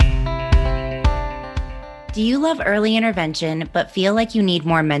Do you love early intervention, but feel like you need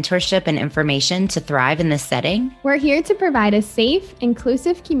more mentorship and information to thrive in this setting? We're here to provide a safe,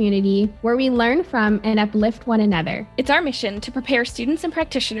 inclusive community where we learn from and uplift one another. It's our mission to prepare students and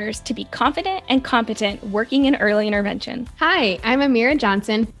practitioners to be confident and competent working in early intervention. Hi, I'm Amira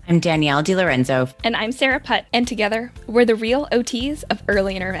Johnson. I'm Danielle DiLorenzo. And I'm Sarah Putt. And together, we're the real OTs of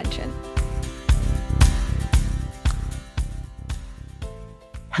early intervention.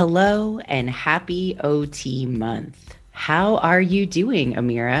 Hello and happy OT month. How are you doing,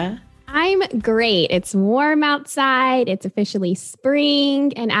 Amira? I'm great. It's warm outside. It's officially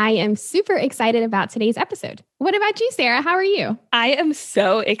spring, and I am super excited about today's episode. What about you, Sarah? How are you? I am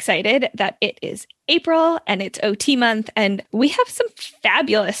so excited that it is April and it's OT month, and we have some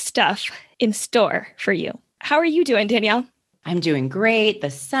fabulous stuff in store for you. How are you doing, Danielle? I'm doing great.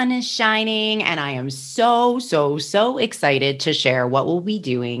 The sun is shining, and I am so excited to share what we'll be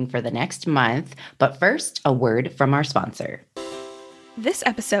doing for the next month. But first, a word from our sponsor. This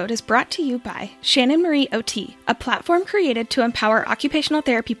episode is brought to you by Shannon Marie OT, a platform created to empower occupational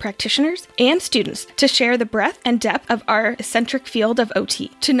therapy practitioners and students to share the breadth and depth of our eccentric field of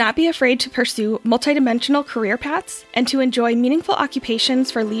OT, to not be afraid to pursue multidimensional career paths, and to enjoy meaningful occupations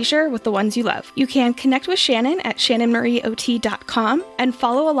for leisure with the ones you love. You can connect with Shannon at shannonmarieot.com and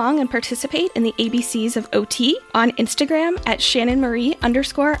follow along and participate in the ABCs of OT on Instagram at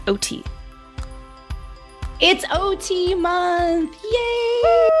shannonmarie_OT. It's OT month.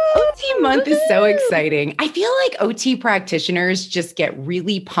 Yay! OT month is so exciting. I feel like OT practitioners just get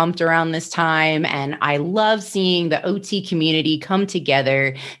really pumped around this time. And I love seeing the OT community come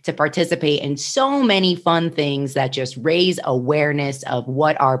together to participate in so many fun things that just raise awareness of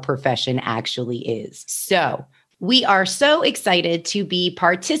what our profession actually is. So we are so excited to be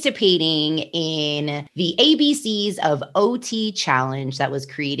participating in the ABCs of OT challenge that was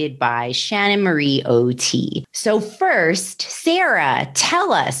created by Shannon Marie OT. So first, Sarah,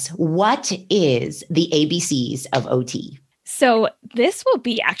 tell us, what is the ABCs of OT? So this will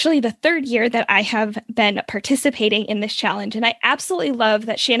be actually the third year that I have been participating in this challenge. And I absolutely love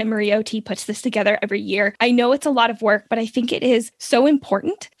that Shannon Marie OT puts this together every year. I know it's a lot of work, but I think it is so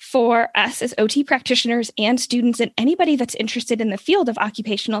important for us as OT practitioners and students and anybody that's interested in the field of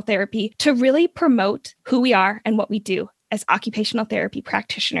occupational therapy to really promote who we are and what we do as occupational therapy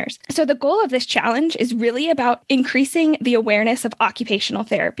practitioners. So the goal of this challenge is really about increasing the awareness of occupational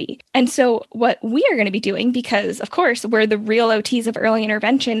therapy. And so what we are going to be doing, because of course we're the real OTs of early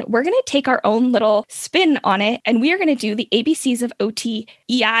intervention, we're going to take our own little spin on it, and we are going to do the ABCs of OT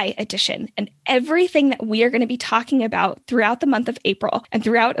EI edition. And everything that we are going to be talking about throughout the month of April and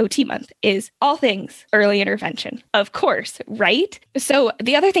throughout OT month is all things early intervention, of course, right? So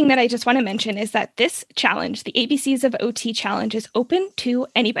the other thing that I just want to mention is that this challenge, the ABCs of OT challenge, is open to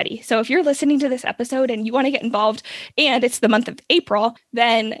anybody. So if you're listening to this episode and you want to get involved and it's the month of April,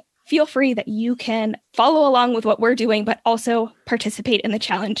 then feel free that you can follow along with what we're doing, but also participate in the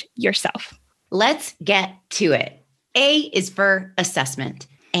challenge yourself. Let's get to it. A is for assessment.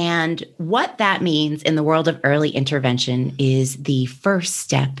 And what that means in the world of early intervention is the first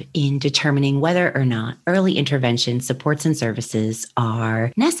step in determining whether or not early intervention supports and services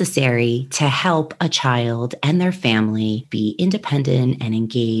are necessary to help a child and their family be independent and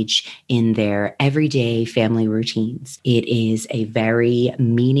engage in their everyday family routines. It is a very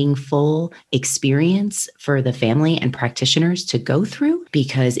meaningful experience for the family and practitioners to go through,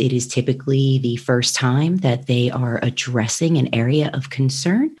 because it is typically the first time that they are addressing an area of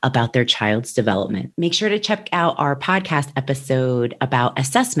concern about their child's development. Make sure to check out our podcast episode about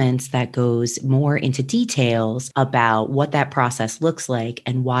assessments that goes more into details about what that process looks like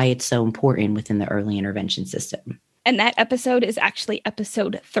and why it's so important within the early intervention system. And that episode is actually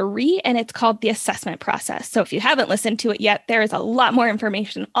episode 3, and it's called The Assessment Process. So if you haven't listened to it yet, there is a lot more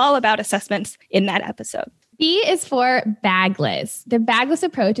information all about assessments in that episode. B is for bagless. The bagless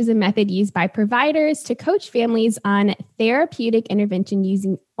approach is a method used by providers to coach families on therapeutic intervention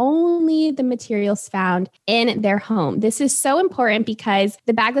using only the materials found in their home. This is so important because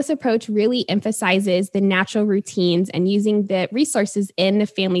the bagless approach really emphasizes the natural routines and using the resources in the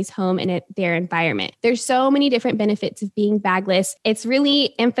family's home and their environment. There's so many different benefits of being bagless. It's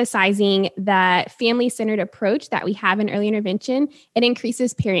really emphasizing the family-centered approach that we have in early intervention. It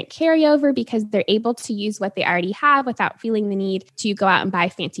increases parent carryover because they're able to use what they already have without feeling the need to go out and buy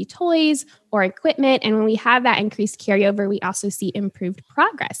fancy toys or equipment. And when we have that increased carryover, we also see improved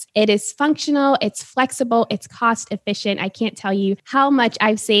progress. It is functional, it's flexible, it's cost efficient. I can't tell you how much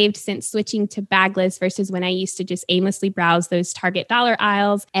I've saved since switching to bagless versus when I used to just aimlessly browse those Target dollar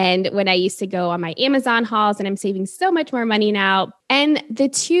aisles and when I used to go on my Amazon hauls, and I'm saving so much more money now. And the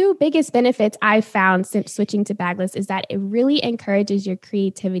two biggest benefits I've found since switching to bagless is that it really encourages your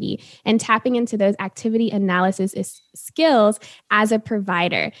creativity and tapping into those activity analysis skills as a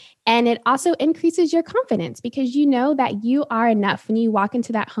provider. And it also increases your confidence because you know that you are enough. When you walk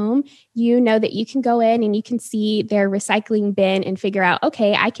into that home, you know that you can go in and you can see their recycling bin and figure out,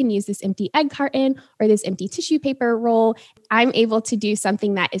 okay, I can use this empty egg carton or this empty tissue paper roll. I'm able to do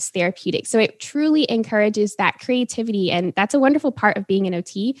something that is therapeutic. So it truly encourages that creativity. And that's a wonderful part of being an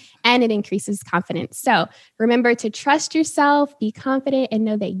OT, and it increases confidence. So remember to trust yourself, be confident, and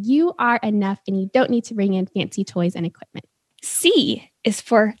know that you are enough and you don't need to bring in fancy toys and equipment. C is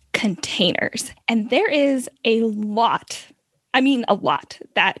for containers. And there is a lot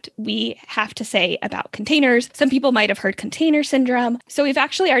that we have to say about containers. Some people might have heard container syndrome. So we've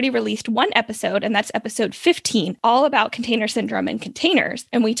actually already released one episode, and that's episode 15, all about container syndrome and containers.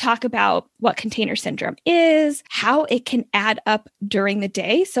 And we talk about what container syndrome is, how it can add up during the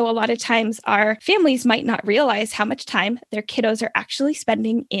day. So a lot of times our families might not realize how much time their kiddos are actually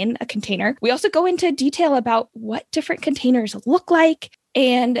spending in a container. We also go into detail about what different containers look like.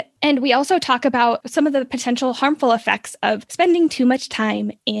 And we also talk about some of the potential harmful effects of spending too much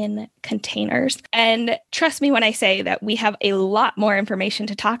time in containers. And trust me when I say that we have a lot more information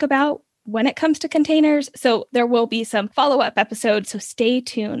to talk about when it comes to containers. So there will be some follow-up episodes. So stay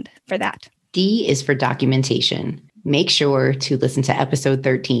tuned for that. D is for documentation. Make sure to listen to episode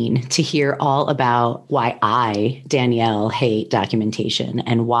 13 to hear all about why I, Danielle, hate documentation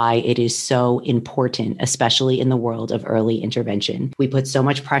and why it is so important, especially in the world of early intervention. We put so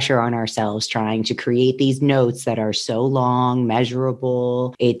much pressure on ourselves trying to create these notes that are so long,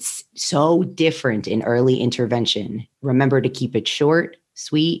 measurable. It's so different in early intervention. Remember to keep it short,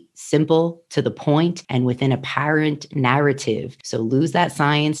 sweet, simple, to the point, and with an apparent narrative. So lose that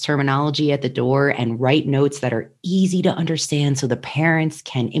science terminology at the door and write notes that are easy to understand so the parents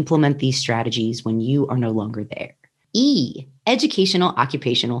can implement these strategies when you are no longer there. E, educational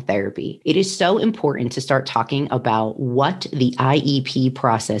occupational therapy. It is so important to start talking about what the IEP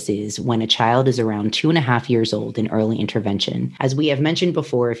process is when a child is around 2.5 years old in early intervention. As we have mentioned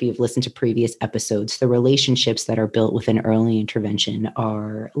before, if you've listened to previous episodes, the relationships that are built within early intervention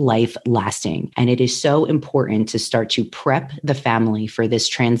are life lasting. And it is so important to start to prep the family for this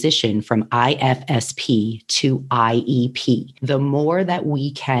transition from IFSP to IEP. The more that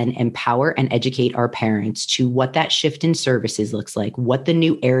we can empower and educate our parents to what that shift in services looks like, what the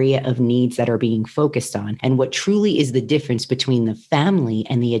new area of needs that are being focused on, and what truly is the difference between the family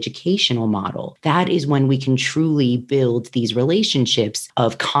and the educational model. That is when we can truly build these relationships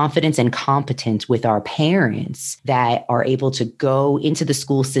of confidence and competence with our parents that are able to go into the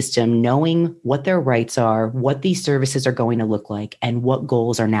school system knowing what their rights are, what these services are going to look like, and what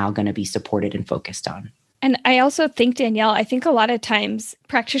goals are now going to be supported and focused on. And I also think, Danielle, I think a lot of times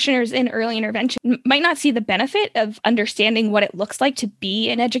practitioners in early intervention might not see the benefit of understanding what it looks like to be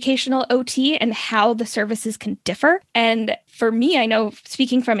an educational OT and how the services can differ. And for me, I know,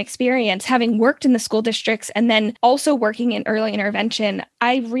 speaking from experience, having worked in the school districts and then also working in early intervention,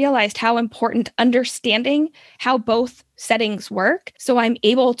 I realized how important understanding how both settings work. So I'm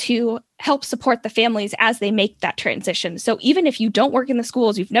able to help support the families as they make that transition. So even if you don't work in the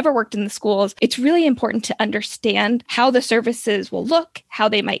schools, you've never worked in the schools, it's really important to understand how the services will look, how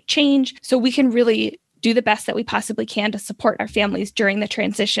they might change, so we can really do the best that we possibly can to support our families during the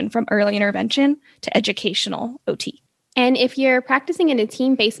transition from early intervention to educational OT. And if you're practicing in a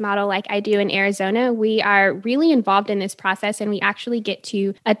team-based model like I do in Arizona, we are really involved in this process, and we actually get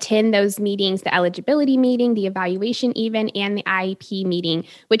to attend those meetings, the eligibility meeting, the evaluation even, and the IEP meeting,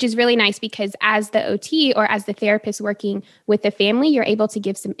 which is really nice because as the OT or as the therapist working with the family, you're able to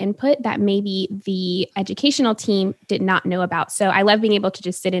give some input that maybe the educational team did not know about. So I love being able to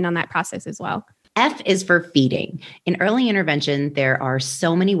just sit in on that process as well. F is for feeding. In early intervention, there are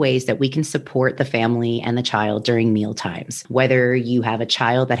so many ways that we can support the family and the child during meal times. Whether you have a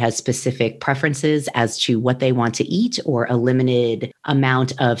child that has specific preferences as to what they want to eat or a limited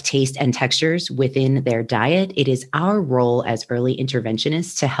amount of taste and textures within their diet, it is our role as early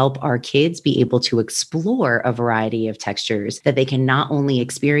interventionists to help our kids be able to explore a variety of textures that they can not only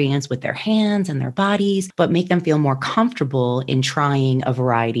experience with their hands and their bodies, but make them feel more comfortable in trying a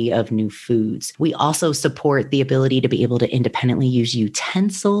variety of new foods. We also support the ability to be able to independently use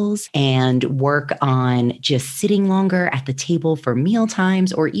utensils and work on just sitting longer at the table for meal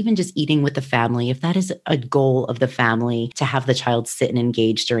times, or even just eating with the family, if that is a goal of the family, to have the child sit and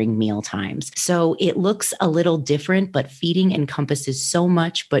engage during meal times. So it looks a little different, but feeding encompasses so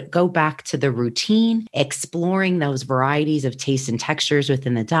much. But go back to the routine, exploring those varieties of tastes and textures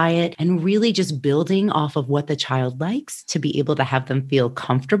within the diet, and really just building off of what the child likes to be able to have them feel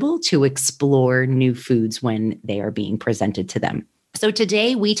comfortable to explore new foods when they are being presented to them. So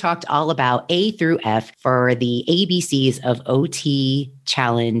today we talked all about A through F for the ABCs of OT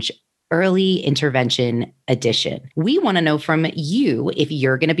Challenge Early Intervention Edition. We want to know from you if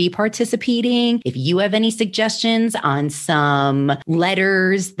you're going to be participating, if you have any suggestions on some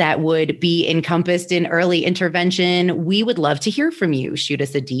letters that would be encompassed in early intervention. We would love to hear from you. Shoot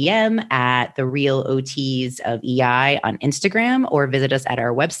us a DM at The Real OTs of EI on Instagram, or visit us at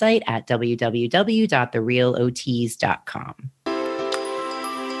our website at www.therealots.com.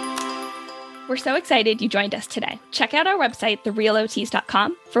 We're so excited you joined us today. Check out our website,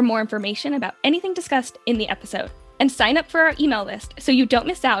 therealots.com, for more information about anything discussed in the episode. And sign up for our email list so you don't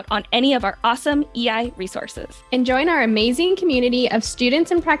miss out on any of our awesome EI resources. And join our amazing community of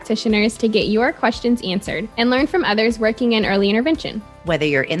students and practitioners to get your questions answered and learn from others working in early intervention. Whether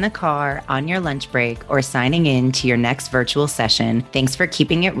you're in the car, on your lunch break, or signing in to your next virtual session, thanks for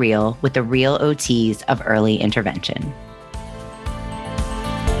keeping it real with the real OTs of early intervention.